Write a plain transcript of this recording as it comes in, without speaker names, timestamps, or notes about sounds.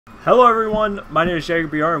Hello everyone, my name is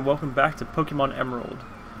Yeagerbr and welcome back to Pokemon Emerald.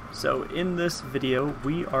 So in this video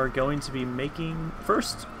we are going to be making,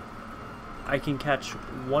 first I can catch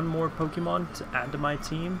one more Pokemon to add to my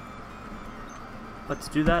team, but to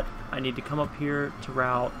do that I need to come up here to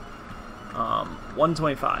Route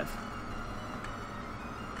 125.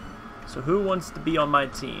 So who wants to be on my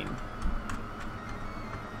team?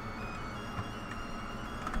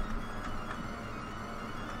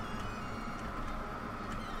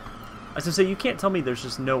 As I say, you can't tell me there's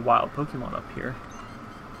just no wild Pokemon up here.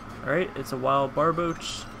 Alright, it's a wild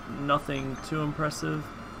Barboach, nothing too impressive.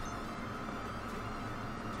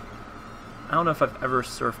 I don't know if I've ever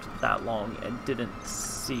surfed that long and didn't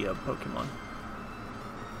see a Pokemon.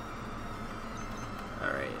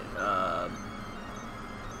 Alright,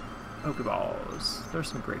 Pokeballs. There's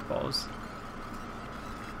some great balls.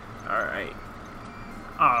 Alright.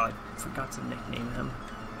 Ah, I forgot to nickname him.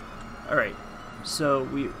 Alright. So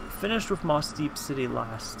we finished with Moss Deep City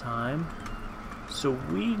last time, so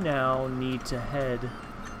we now need to head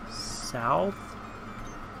south.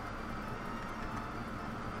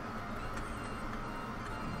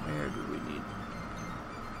 Where do we need?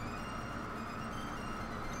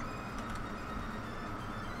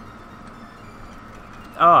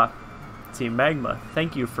 Ah, Team Magma,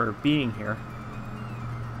 thank you for being here.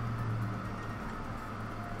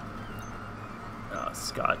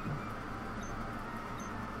 Scott.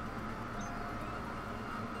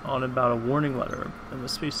 On about a warning letter in the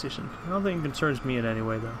space station. I don't think it concerns me in any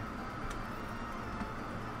way, though.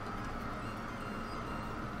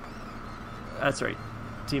 That's right.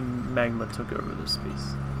 Team Magma took over the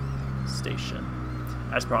space station.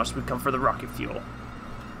 As promised, we come for the rocket fuel.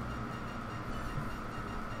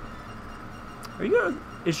 Are you gonna?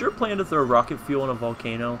 Is your plan to throw rocket fuel in a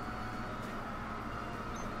volcano?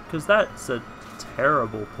 Because that's a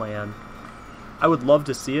terrible plan. I would love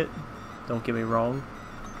to see it. Don't get me wrong.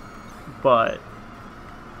 But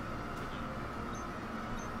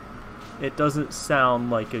it doesn't sound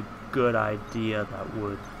like a good idea that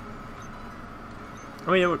would.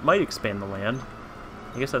 I mean, it might expand the land.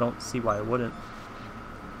 I guess I don't see why it wouldn't.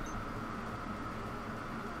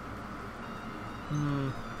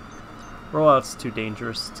 Rollout's too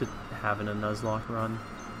dangerous to have in a Nuzlocke run.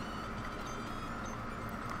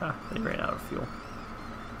 Ah, they ran out of fuel.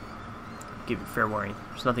 Give you fair warning.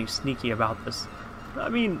 There's nothing sneaky about this. I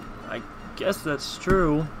mean, I guess that's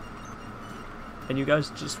true. And you guys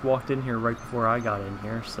just walked in here right before I got in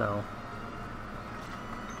here, so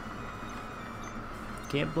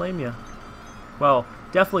can't blame you. Well,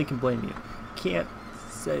 definitely can blame you. Can't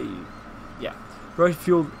say, yeah. Rocket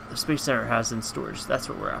fuel the Space Center has in storage. That's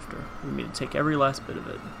what we're after. We need to take every last bit of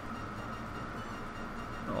it.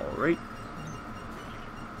 Alright.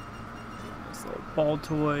 This little ball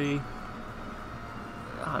toy.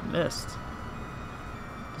 Ah, I missed.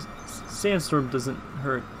 Sandstorm doesn't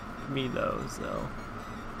hurt me though, so.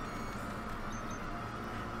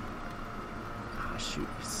 Ah, shoot,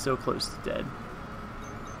 he's so close to dead.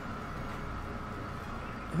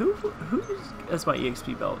 Who's that's my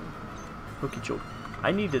EXP belt? Pokejolt.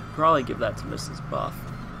 I need to probably give that to Mrs. Buff.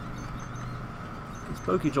 Because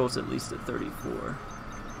Pokejolt's at least at 34.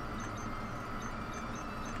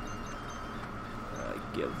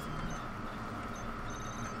 Give.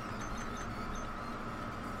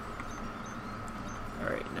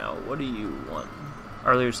 Alright, now what do you want?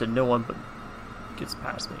 Earlier said no one but gets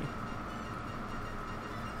past me.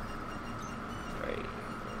 Alright.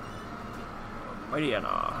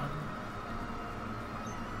 Mariana.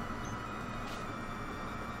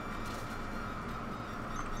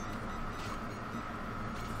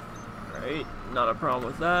 Alright, not a problem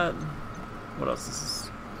with that. What else is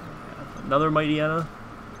this? Another Mightyena?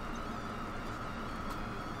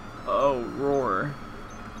 Oh, Roar.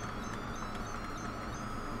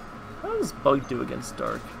 How does Bug do against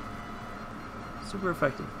Dark? Super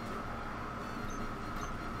effective.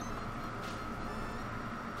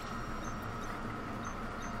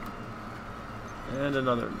 And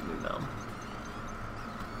another Moonelm.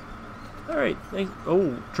 Alright, thanks.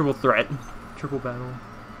 Oh, triple threat. Triple battle.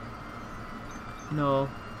 No.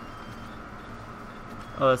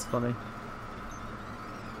 Oh, that's funny.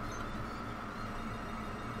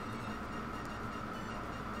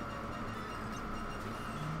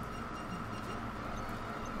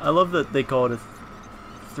 I love that they call it a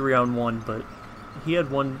 3-on-1, but he had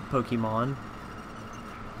one Pokemon.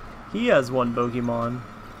 He has one Pokemon.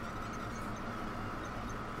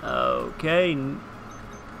 Okay.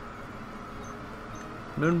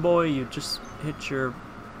 Moonboy, you just hit your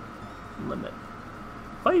limit.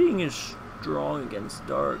 Fighting is strong against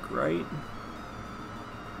dark, right?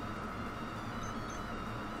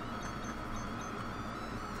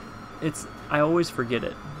 I always forget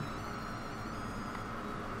it.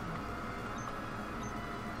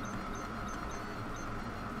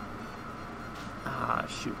 Ah,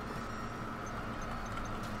 shoot.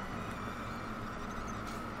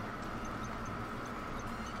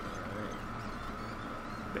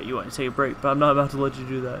 Bet you want to take a break, but I'm not about to let you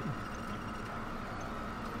do that.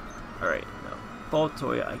 Alright, no.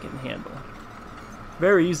 Baltoy I can handle.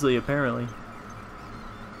 Very easily, apparently.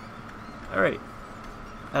 Alright.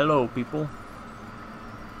 Hello, people.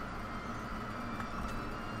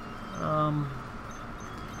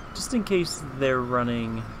 Just in case they're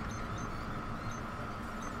running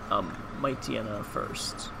Mightyena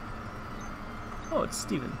first. Oh, it's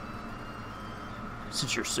Steven.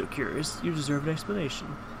 Since you're so curious, you deserve an explanation.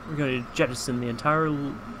 We're going to jettison the entire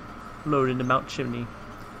load into Mount Chimney.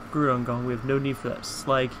 Gurungong, we have no need for that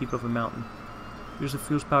slag heap of a mountain. Use the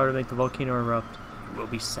fuel's power to make the volcano erupt. It will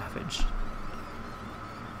be savaged.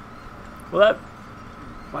 Well, that...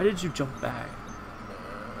 Why did you jump back?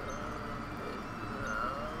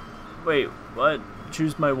 Wait, what?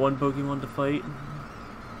 Choose my one Pokemon to fight?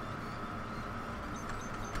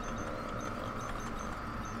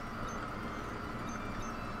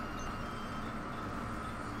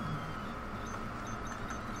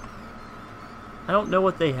 I don't know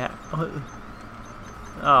what they have.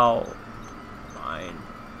 Oh. Fine.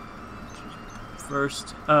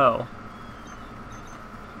 First. Oh.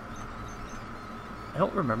 I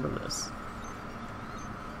don't remember this.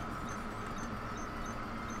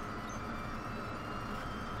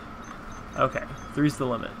 Okay. 3's the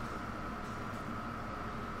limit.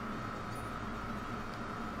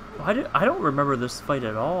 I don't remember this fight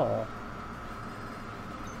at all.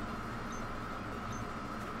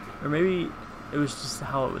 Or maybe it was just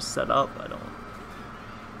how it was set up, I don't...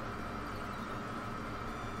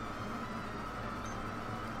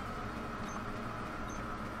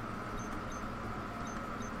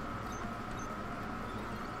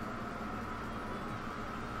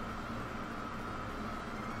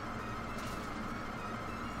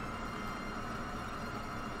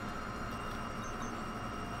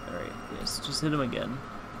 Alright, yes, just hit him again.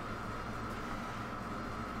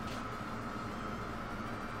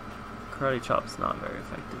 Karate Chop's not very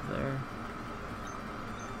effective there.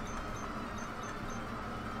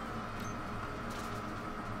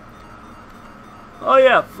 Oh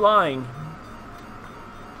yeah, flying!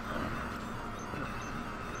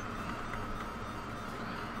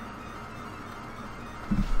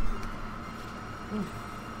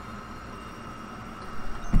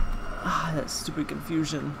 Ah, that stupid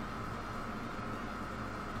confusion.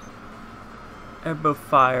 Airbow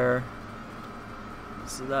fire.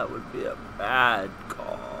 So that would be a bad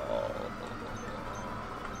call.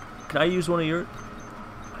 Can I use one of your...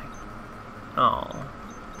 Oh.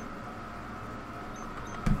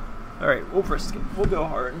 Alright, we'll risk it. We'll go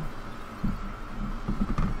hard.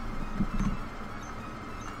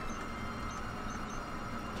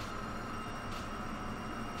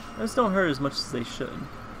 Those don't hurt as much as they should.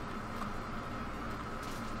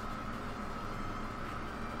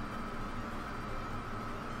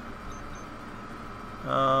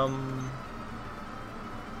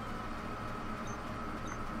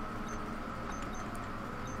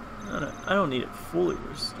 I don't need it fully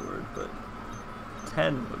restored, but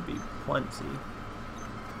 10 would be plenty.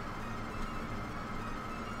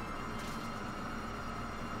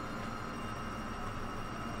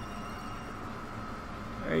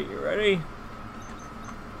 Alright, you ready?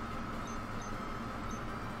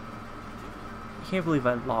 I can't believe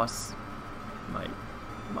I lost my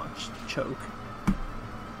Mach choke.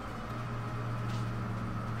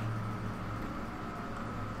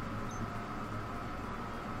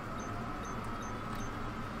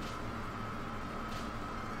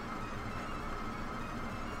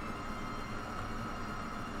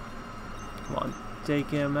 Come on, take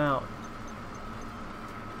him out.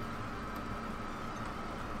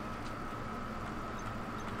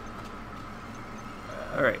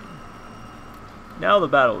 Alright. Now the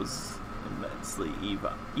battle is immensely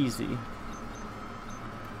easy.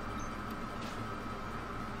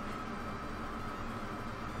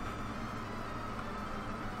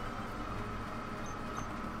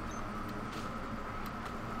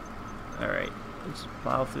 Alright, let's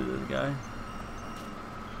plow through this guy.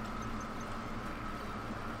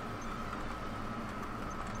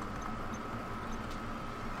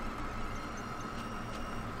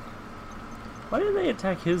 Why didn't they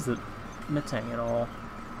attack his Metang at all?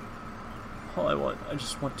 I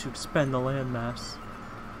just want to expend the landmass.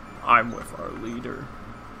 I'm with our leader.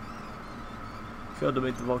 Failed to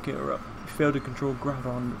make the volcano erupt. We failed to control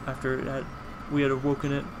Groudon after we had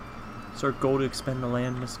awoken it. Is our goal to expand the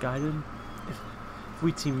land misguided? If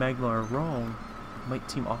we Team Magma are wrong, might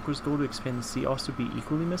Team Aqua's goal to expand the sea also be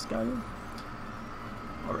equally misguided?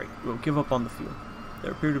 Alright, we'll give up on the field.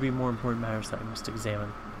 There appear to be more important matters that I must examine.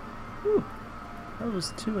 Whew, that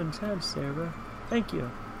was too intense, Yeagerbr. Thank you.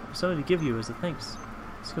 I have something to give you as a thanks.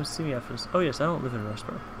 Let's go see me after this. Oh yes, I don't live in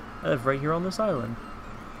Rustborough. I live right here on this island.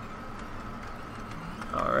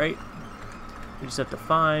 Alright. We just have to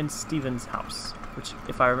find Steven's house, which,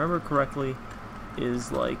 if I remember correctly,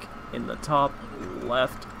 is like in the top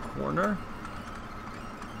left corner.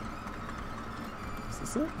 Is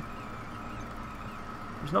this it?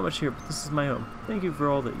 There's not much here, but this is my home. Thank you for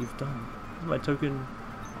all that you've done. This is my token.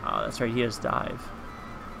 Ah, that's right, he has dive.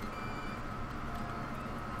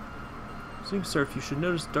 Swing surf, you should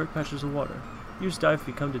notice dark patches of water. Use dive if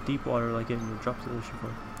you come to deep water like getting your drop to the ocean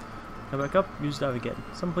floor. Come back up, use dive again.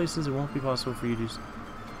 Some places it won't be possible for you to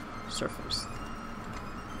surface.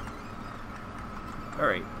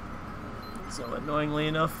 Alright. So annoyingly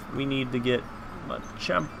enough, we need to get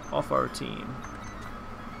Machamp off our team.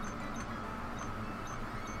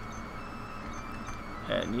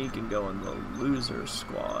 And he can go in the loser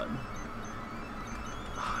squad.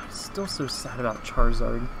 Oh, I'm still so sad about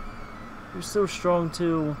Charizard. You're so strong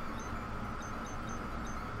too.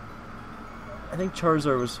 I think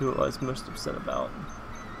Charizard was who I was most upset about.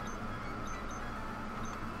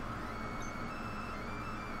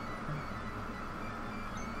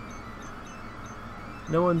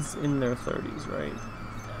 No one's in their 30s, right?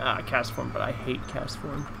 Ah, cast form, but I hate cast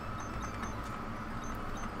form.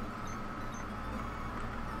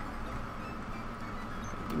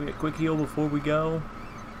 Give me a quick heal before we go.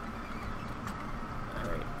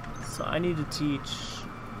 Alright, so I need to teach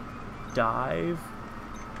dive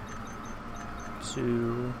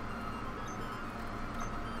to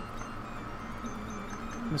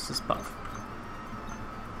Mrs. Puff.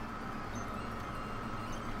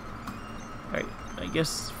 Alright, I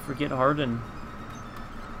guess forget Harden.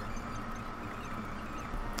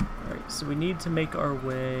 Alright, so we need to make our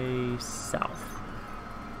way south.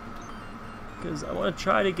 Because I want to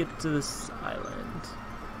try to get to this island,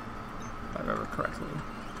 if I remember correctly.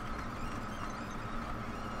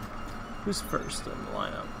 Who's first in the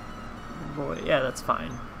lineup? Boy, yeah, that's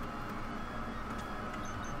fine.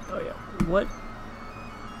 Oh yeah, what?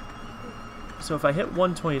 So if I hit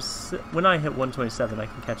 127, when I hit 127, I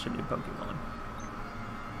can catch a new Pokemon.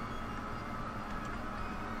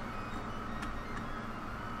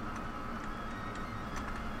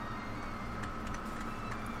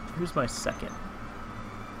 Who's my second?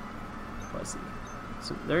 Let's see.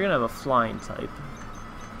 So they're gonna have a flying type.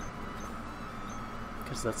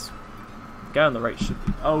 Because that's the guy on the right should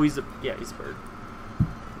be. Oh, he's a bird.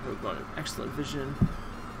 Pokemon have excellent vision.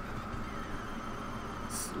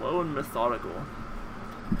 Slow and methodical.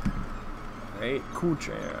 Alright, cool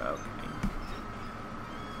trainer, okay.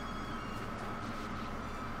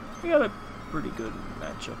 We got a pretty good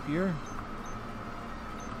matchup here.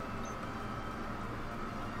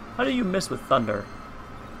 How do you miss with thunder?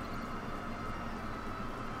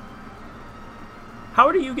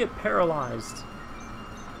 How do you get paralyzed?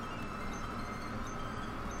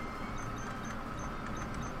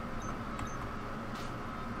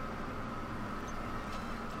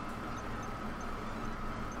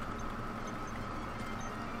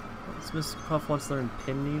 Miss Puff wants to learn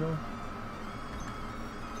Pin Needle.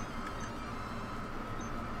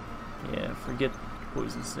 Yeah, forget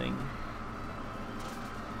Poison Sting.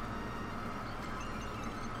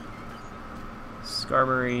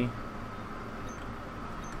 Skarmory.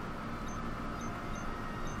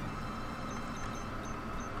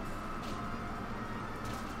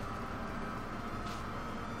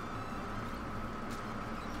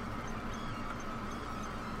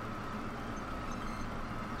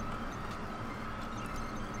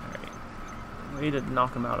 Way to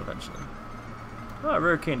knock him out eventually. Oh,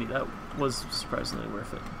 rare candy. That was surprisingly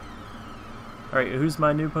worth it. Alright, who's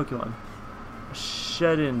my new Pokemon?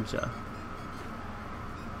 Shedinja.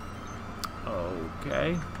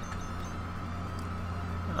 Okay.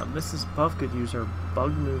 Mrs. Puff could use her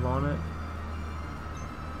bug move on it.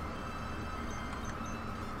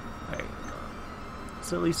 Alright.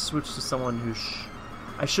 So at least switch to someone who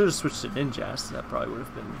I should have switched to Ninjask. That probably would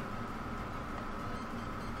have been...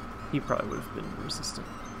 He probably would have been resistant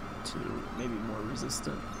to, maybe more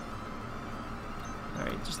resistant.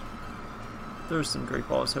 Alright, just throw some Great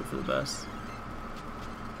Balls, hope for the best.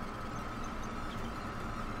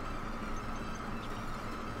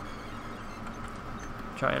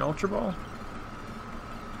 Try an Ultra Ball.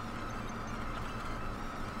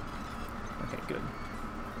 Okay, good.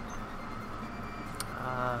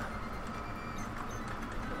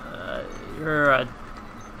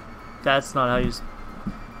 That's not how you...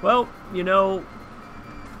 Well, you know...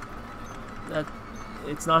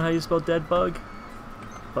 It's not how you spell dead bug,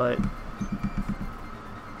 but...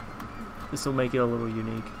 This will make it a little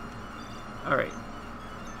unique. Alright.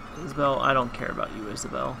 Isabel, I don't care about you,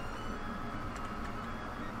 Isabel.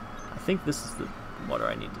 I think this is the water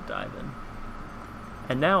I need to dive in.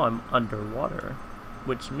 And now I'm underwater,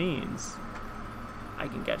 which means I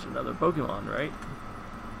can catch another Pokemon, right?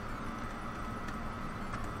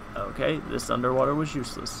 Okay, this underwater was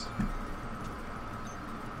useless.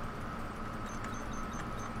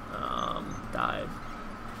 Dive.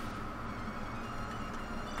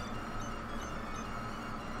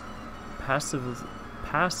 Pacific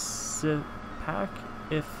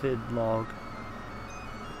log.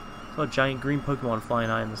 Saw a giant green Pokemon flying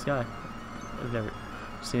high in the sky. I've never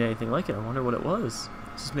seen anything like it. I wonder what it was.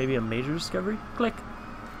 Is this maybe a major discovery? Click.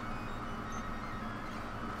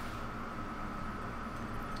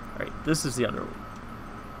 Alright, this is the underwater.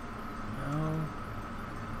 No.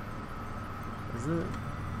 Is it?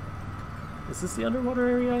 Is this the underwater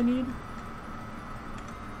area I need?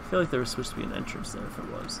 I feel like there was supposed to be an entrance there if it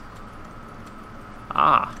was.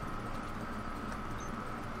 Ah!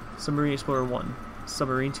 Submarine Explorer 1.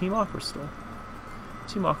 Submarine Team Aqua still.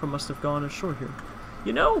 Team Aqua must have gone ashore here.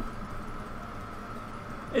 You know,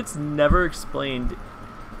 it's never explained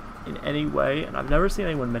in any way, and I've never seen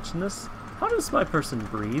anyone mention this. How does my person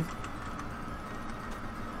breathe?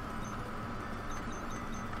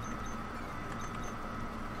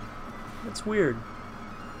 That's weird.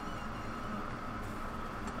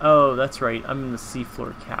 Oh, that's right. I'm in the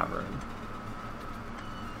seafloor cavern.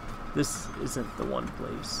 This isn't the one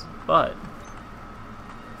place, but...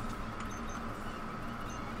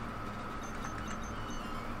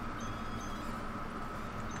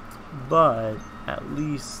 But, at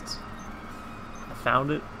least, I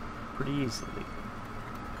found it pretty easily.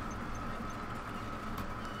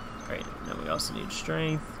 Alright, then we also need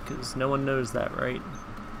strength, because no one knows that, right?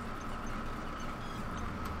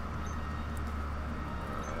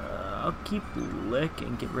 I'll keep Lick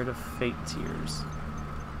and get rid of Fate Tears.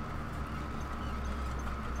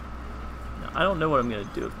 Now, I don't know what I'm going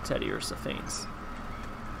to do if Teddy Ursa faints.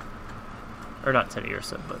 Or not Teddy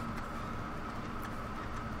Ursa, but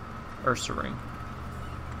Ursaring.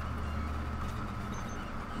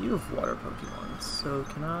 You have water Pokemon, so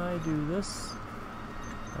can I do this?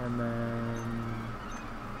 And then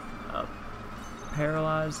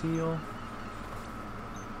Paralyze Heal.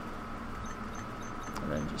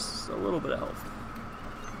 And then just a little bit of health.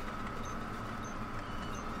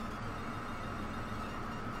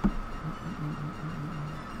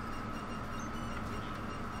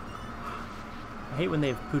 I hate when they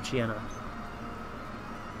have Poochyena.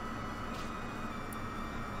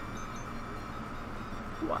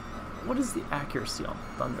 What is the accuracy on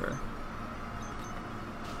Thunder?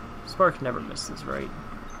 Spark never misses, right?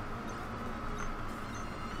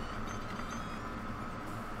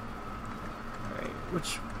 Alright,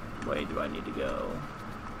 which way do I need to go?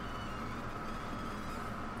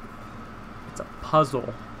 It's a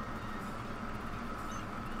puzzle.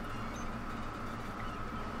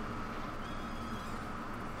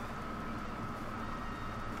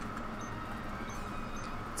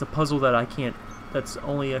 It's a puzzle that I can't... That's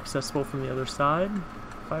only accessible from the other side,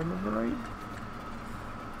 if I remember right.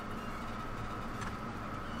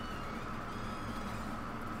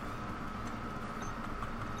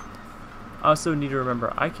 I also need to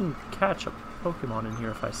remember, I can catch a Pokemon in here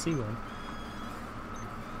if I see one.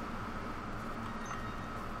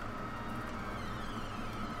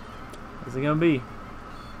 What's it gonna be?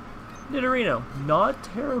 Nidorino. Not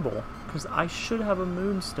terrible, because I should have a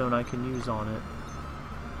Moonstone I can use on it.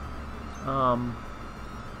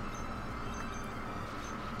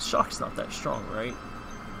 Shock's not that strong, right?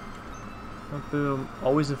 Boom.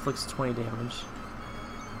 Always inflicts 20 damage.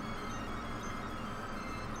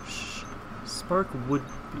 Spark would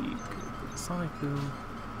be good, but Sonic Boom...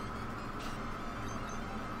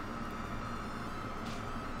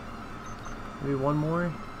 Maybe one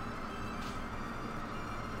more?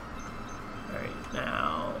 Alright,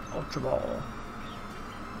 now... Ultra Ball.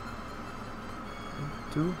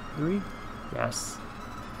 2, 3? Yes.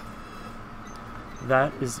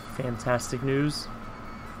 That is fantastic news.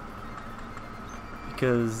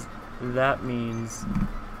 Because that means...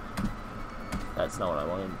 That's not what I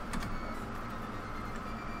wanted.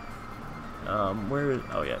 Where...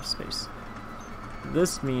 Oh yeah, space.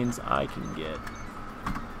 This means I can get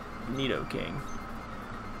Nidoking,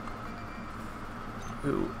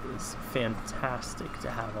 who is fantastic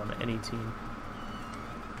to have on any team.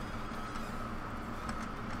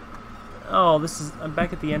 Oh, this is... I'm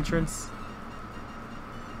back at the entrance.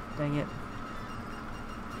 Dang it.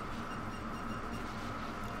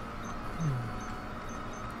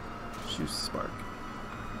 Shoe Spark.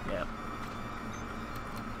 Yeah.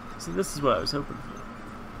 See, this is what I was hoping for.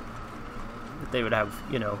 That they would have,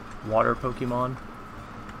 you know, water Pokemon.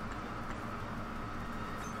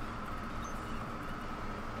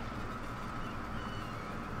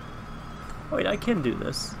 Wait, I can do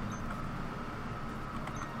this.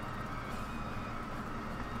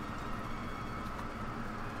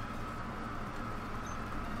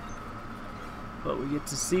 But we get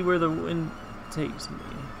to see where the wind takes me.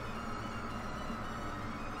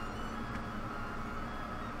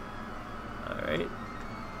 Alright.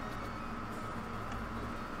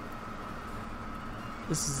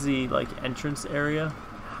 This is the, like, entrance area.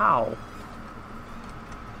 How?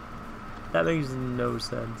 That makes no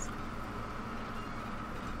sense.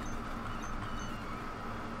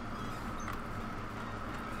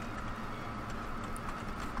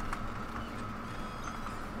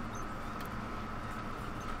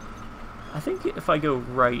 I think if I go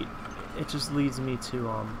right, it just leads me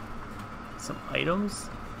to some items.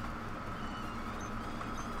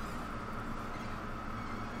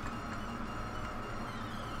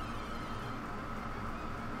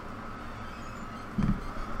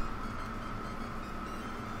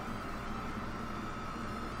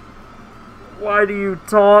 Why do you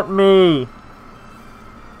taunt me?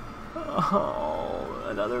 Oh,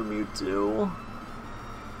 another Mewtwo.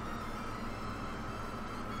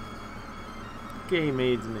 Game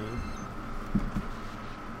aids me.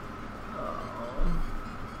 Oh.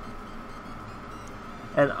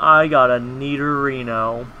 And I got a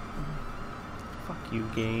Nidorino. Fuck you,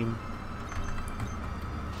 game.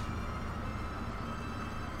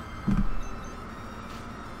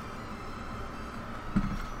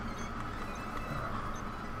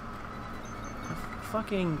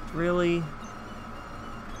 Fucking really?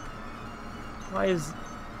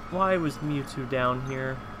 Why was Mewtwo down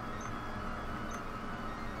here?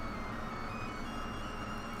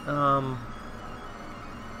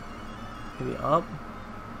 Maybe up?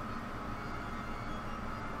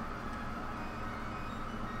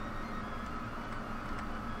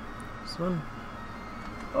 This one?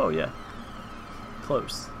 Oh yeah.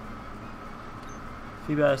 Close.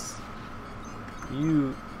 Feebas,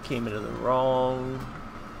 you came into the wrong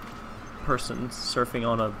person surfing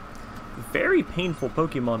on a very painful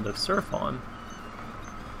Pokemon to surf on.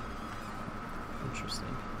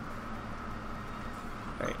 Interesting.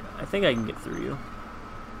 Alright, I think I can get through you.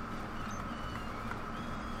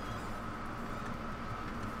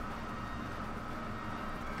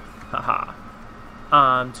 Haha.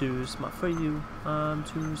 I'm too smart for you. I'm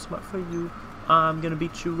too smart for you. I'm gonna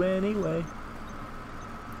beat you anyway.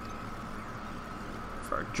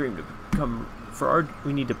 For our dream to become...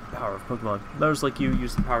 we need the power of Pokemon. Those like you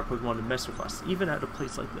use the power of Pokemon to mess with us, even at a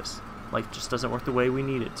place like this. Life just doesn't work the way we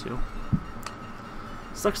need it to.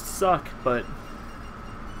 Sucks to suck, but...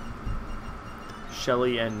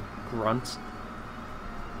 Shelly and Grunt.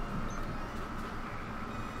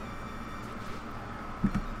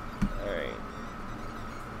 Alright.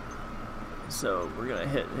 So, we're gonna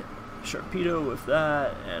hit Sharpedo with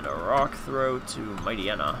that, and a Rock Throw to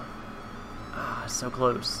Mightyena. Ah, so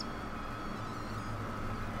close.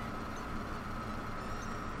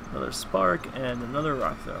 Another Spark, and another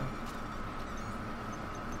Rock Throw.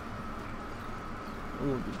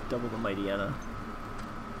 Ooh, double the Mightyena.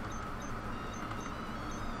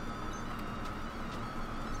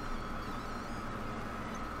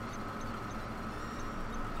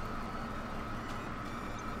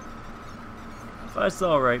 If I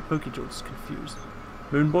saw right, Pokejolt's confused.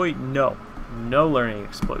 Moonboy, no. No Learning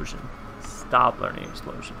Explosion. Stop Learning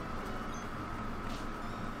Explosion.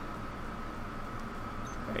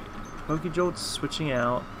 Alright, Pokejolt's switching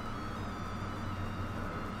out.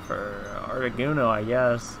 For Articuno, I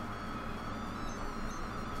guess.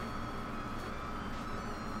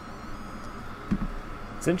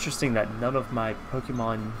 It's interesting that none of my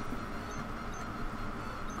Pokemon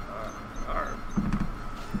are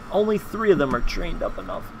only 3 of them are trained up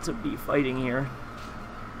enough to be fighting here.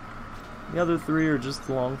 The other 3 are just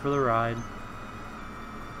along for the ride.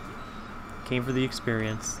 Came for the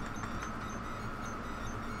experience.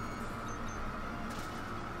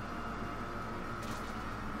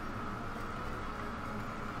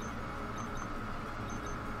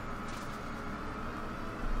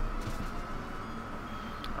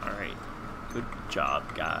 Alright. Good job,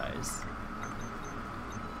 guys.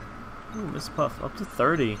 Ooh, Miss Puff, up to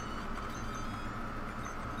 30.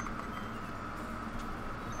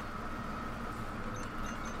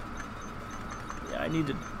 Yeah, I need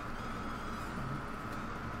to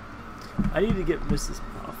get Mrs.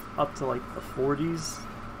 Puff. up to like the 40s.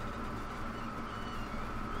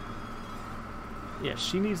 Yeah,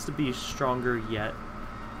 she needs to be stronger yet.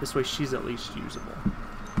 This way she's at least usable.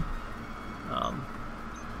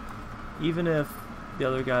 Even if the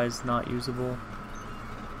other guy's not usable,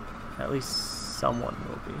 at least someone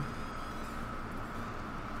will be.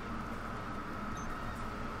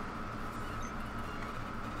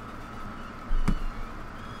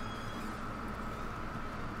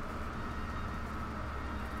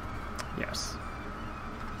 Yes.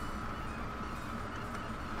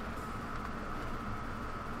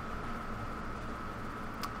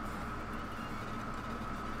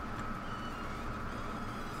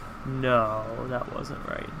 No, that wasn't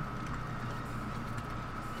right.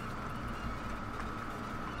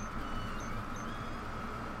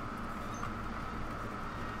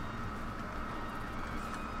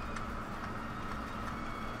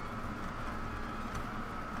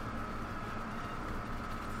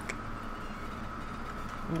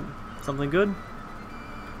 Ooh, something good?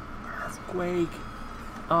 Earthquake.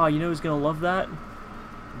 Oh, you know who's gonna love that?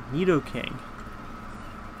 Nidoking.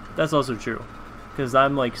 That's also true. Because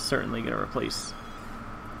I'm, like, certainly going to replace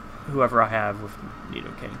whoever I have with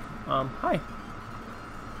Nidoking. Hi.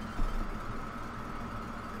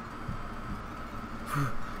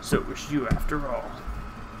 So it was you after all.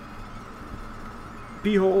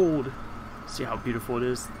 Behold! See how beautiful it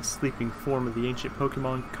is? The sleeping form of the ancient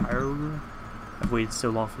Pokemon, KYOGRE. I've waited so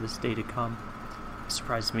long for this day to come. It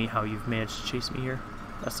surprised me how you've managed to chase me here.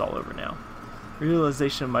 That's all over now.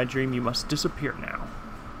 Realization of my dream, you must disappear now.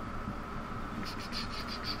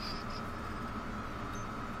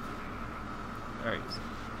 Alright.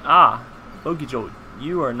 Ah! Logijolt,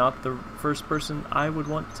 you are not the first person I would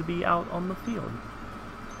want to be out on the field.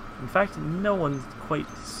 In fact, no one quite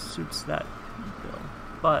suits that bill.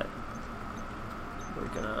 But we're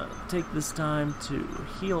gonna take this time to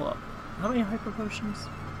heal up. How many hyper potions?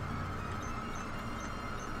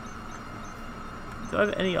 Do I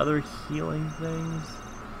have any other healing things?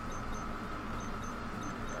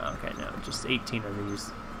 Okay, no, just 18 of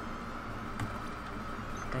these.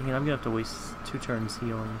 Dang it, I'm gonna have to waste 2 turns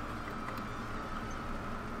healing.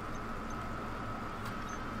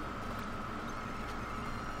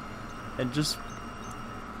 And just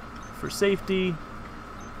for safety,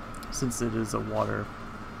 since it is a water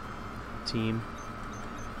team,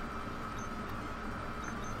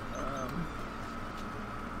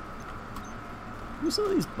 who's some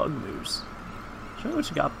of these bug moves? Show me what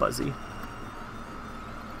you got, Buzzy.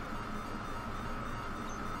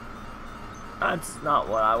 That's not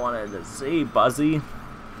what I wanted to see, Buzzy.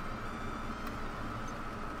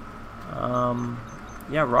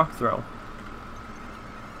 Yeah, Rock Throw.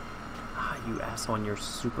 Ah, you asshole on your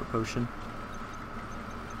super potion.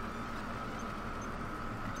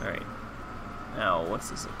 Alright. Now, what's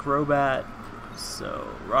this? A Crobat. So,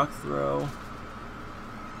 Rock Throw.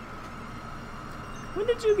 When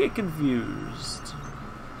did you get confused?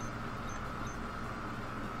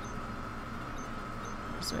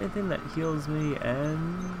 Is there anything that heals me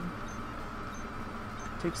and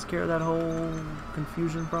takes care of that whole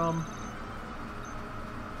confusion problem?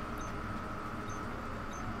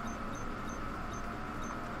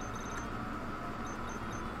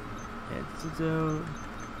 Antidote.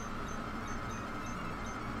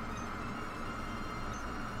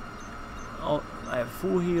 Oh, I have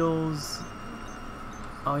full heals.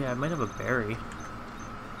 Oh yeah, I might have a berry.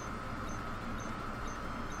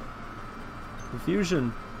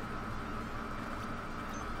 Confusion.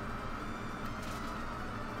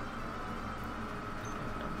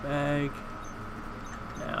 A bag.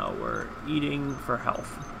 Now we're eating for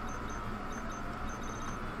health.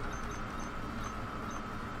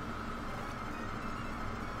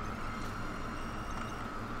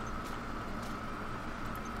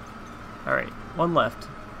 Alright, one left.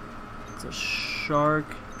 It's a shark,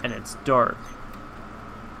 and it's dark.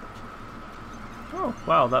 Oh,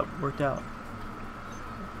 wow, that worked out.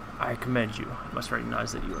 I commend you. I must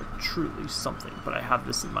recognize that you are truly something, but I have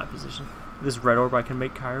this in my possession. This red orb I can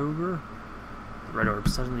make KYOGRE. The red orb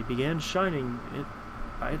suddenly began shining it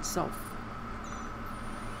by itself.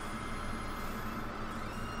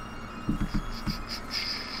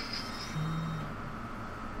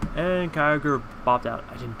 And KYOGRE bopped out.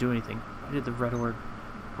 I didn't do anything. I did the red orb.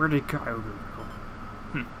 Where did KYOGRE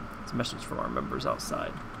go? It's a message from our members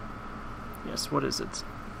outside. Yes, what is it?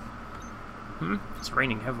 It's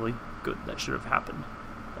raining heavily. Good, that should have happened.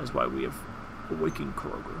 That is why we have awakened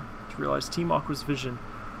KYOGRE to realize Team Aqua's vision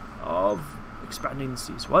of expanding the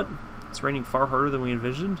seas. What? It's raining far harder than we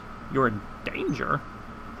envisioned? You're in danger?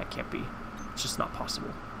 That can't be. It's just not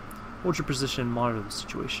possible. Hold your position and monitor the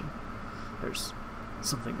situation. There's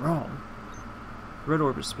something wrong. The red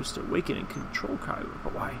orb is supposed to awaken and control KYOGRE,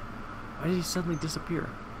 but why? Why did he suddenly disappear?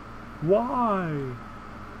 Why?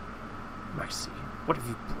 Mercy, what have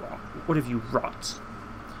you brought? What have you wrought?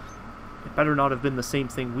 It better not have been the same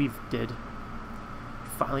thing we've did. You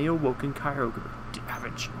finally awoken KYOGRE,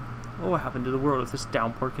 haven't you? What will happen to the world if this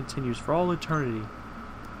downpour continues for all eternity?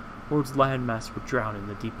 The world's landmass will drown in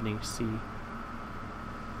the deepening sea.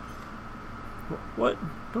 What?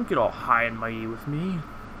 Don't get all high and mighty with me.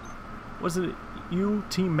 Wasn't it you,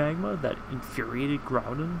 Team Magma, that infuriated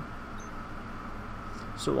Groudon?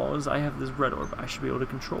 So long as I have this red orb, I should be able to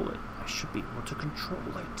control it. I should be able to control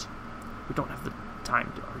it. We don't have the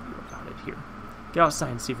time to argue about it here. Get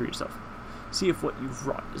outside and see for yourself. See if what you've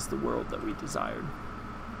wrought is the world that we desired.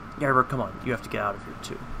 Yeagerbr, come on, you have to get out of here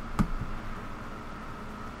too.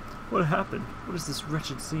 What happened? What is this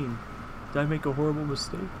wretched scene? Did I make a horrible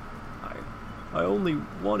mistake? I only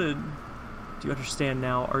wanted... Do you understand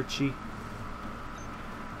now, Archie?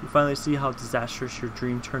 You finally see how disastrous your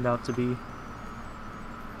dream turned out to be? We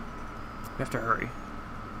have to hurry.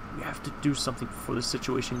 We have to do something before the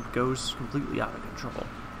situation goes completely out of control.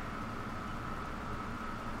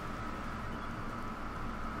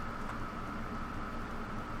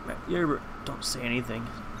 Yeagerbr, don't say anything.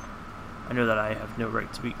 I know that I have no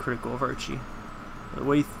right to be critical of Archie. The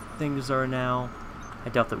way things are now, I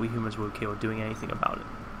doubt that we humans will be capable of doing anything about it.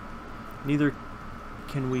 Neither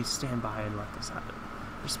can we stand by and let this happen.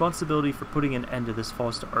 Responsibility for putting an end to this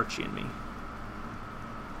falls to Archie and me.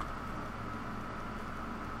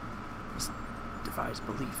 This defies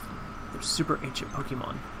belief. They're super ancient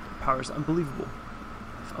Pokémon. Their power is unbelievable.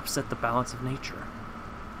 They've upset the balance of nature.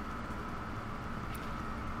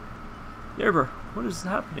 Yeagerbr, what is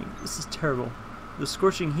happening? This is terrible. The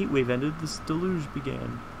scorching heat wave ended, this deluge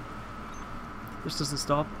began. This doesn't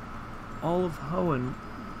stop. All of Hoenn,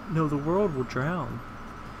 no, the world will drown.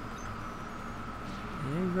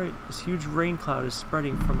 Yeah, you're right. This huge rain cloud is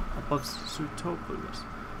spreading from above Sootopolis.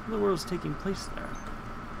 What in the world is taking place there?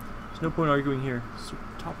 There's no point arguing here.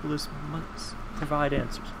 Sootopolis must provide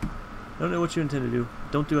answers. I don't know what you intend to do.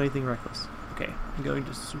 Don't do anything reckless. Okay, I'm going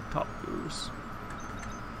to Sootopolis.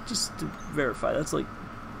 Just to verify, that's like...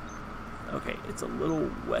 Okay, it's a little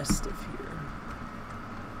west of here.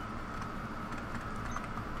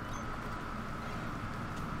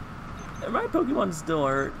 My Pokemon still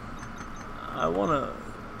hurt.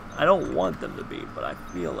 I don't want them to be, but I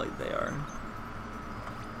feel like they are.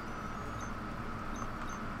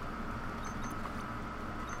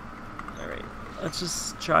 Alright, let's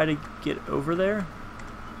just try to get over there.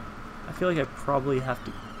 I feel like I probably have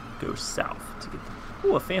to go south to get them.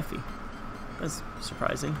 Ooh, a Phanpy. That's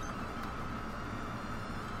surprising.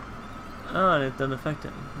 Oh, and it doesn't affect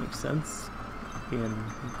it. Makes sense. Being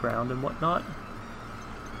ground and whatnot.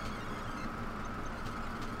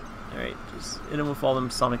 Alright, just hit him with all them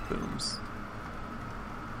sonic booms.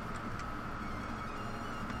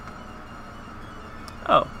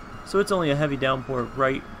 Oh, so it's only a heavy downpour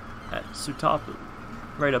right at Sootopolis,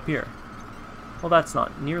 right up here. Well, that's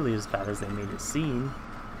not nearly as bad as they made it seem.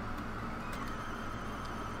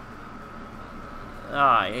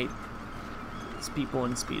 Ah, I hate these people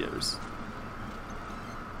in Speedos.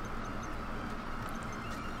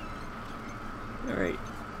 Alright.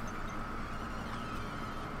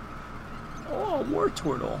 Oh, War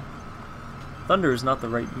Turtle. Thunder is not the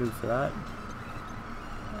right move for that.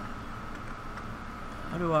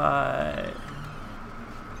 How do I...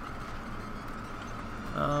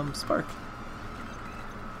 Spark.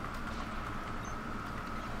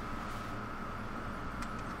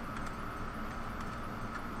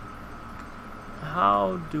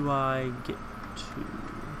 How do I get to...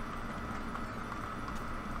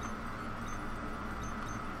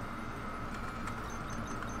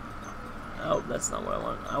 Oh, that's not what I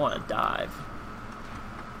want. I want to dive.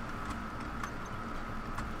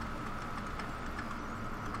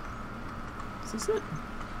 Is this it?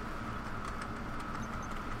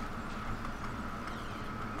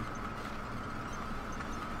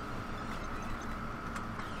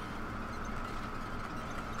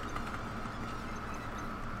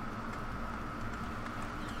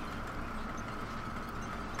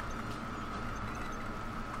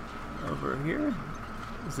 Over here?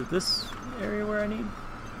 Is it this area where I need?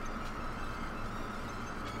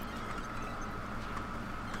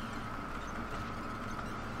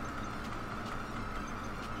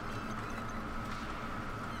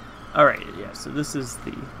 Alright, yeah, so this is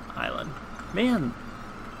the island. Man,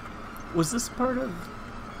 was this part of...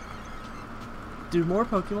 Do more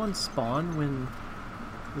Pokemon spawn when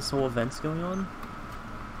this whole event's going on?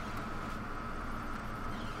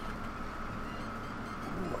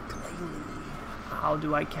 How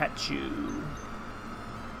do I catch you?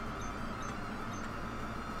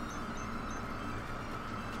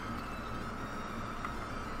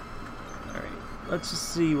 Alright, let's just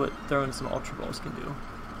see what throwing some Ultra Balls can do.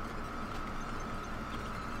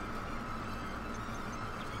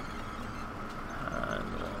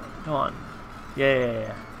 Come on.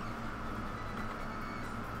 Yeah.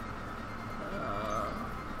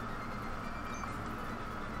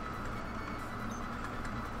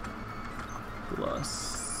 Plus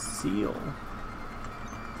seal.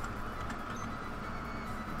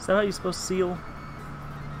 Is that how you're supposed to seal?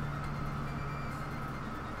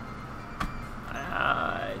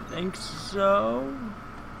 I think so.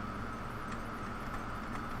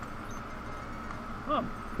 Oh,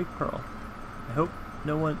 big pearl.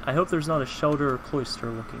 I hope there's not a shelter or cloister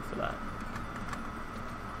looking for that.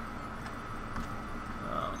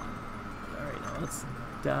 Alright, now let's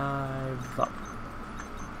dive up.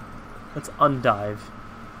 Let's undive.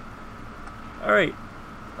 Alright.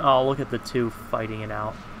 Oh, look at the two fighting it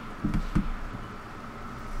out.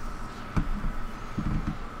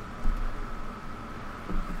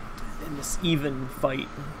 In this even fight.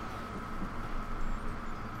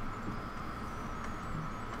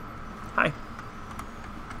 Hi.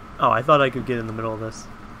 Oh, I thought I could get in the middle of this.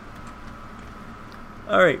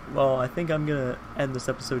 Alright, well, I think I'm gonna end this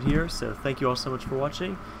episode here, so thank you all so much for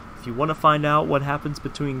watching. If you want to find out what happens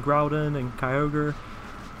between Groudon and KYOGRE,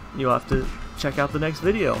 you'll have to check out the next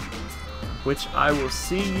video, which I will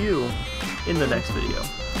see you in the next video.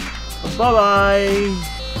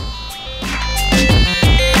 Bye-bye!